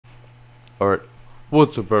Alright,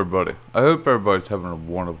 what's up everybody? I hope everybody's having a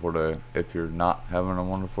wonderful day. If you're not having a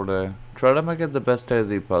wonderful day, try to make it the best day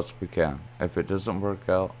that you possibly can. If it doesn't work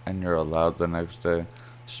out and you're allowed the next day,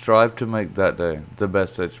 strive to make that day the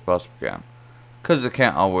best that you possibly can. Cause it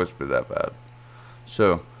can't always be that bad.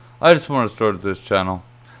 So, I just want to start this channel.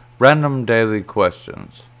 Random daily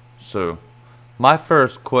questions. So, my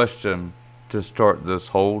first question to start this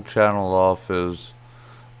whole channel off is,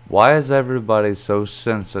 why is everybody so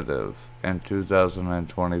sensitive in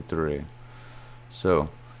 2023? So,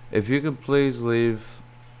 if you could please leave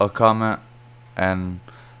a comment and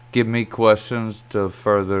give me questions to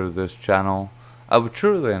further this channel, I would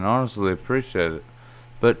truly and honestly appreciate it.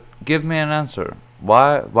 But give me an answer.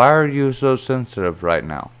 Why are you so sensitive right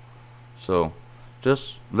now? So,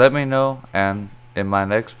 just let me know, and in my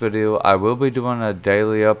next video I will be doing a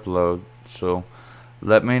daily upload. So,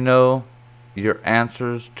 let me know your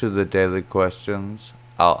answers to the daily questions.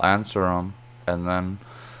 I'll answer them, and then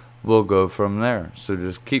we'll go from there. So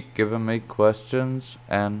just keep giving me questions,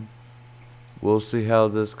 and we'll see how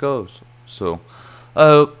this goes. So I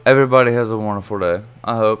hope everybody has a wonderful day.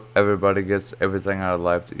 I hope everybody gets everything out of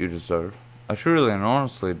life that you deserve. I truly and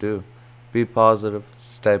honestly do. Be positive,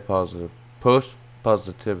 stay positive, push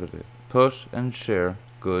positivity, push and share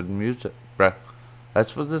good music, bruh.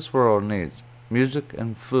 That's what this world needs. Music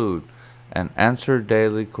and food, and answer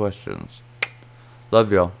daily questions.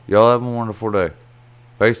 Love y'all. Y'all have a wonderful day.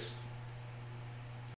 Peace.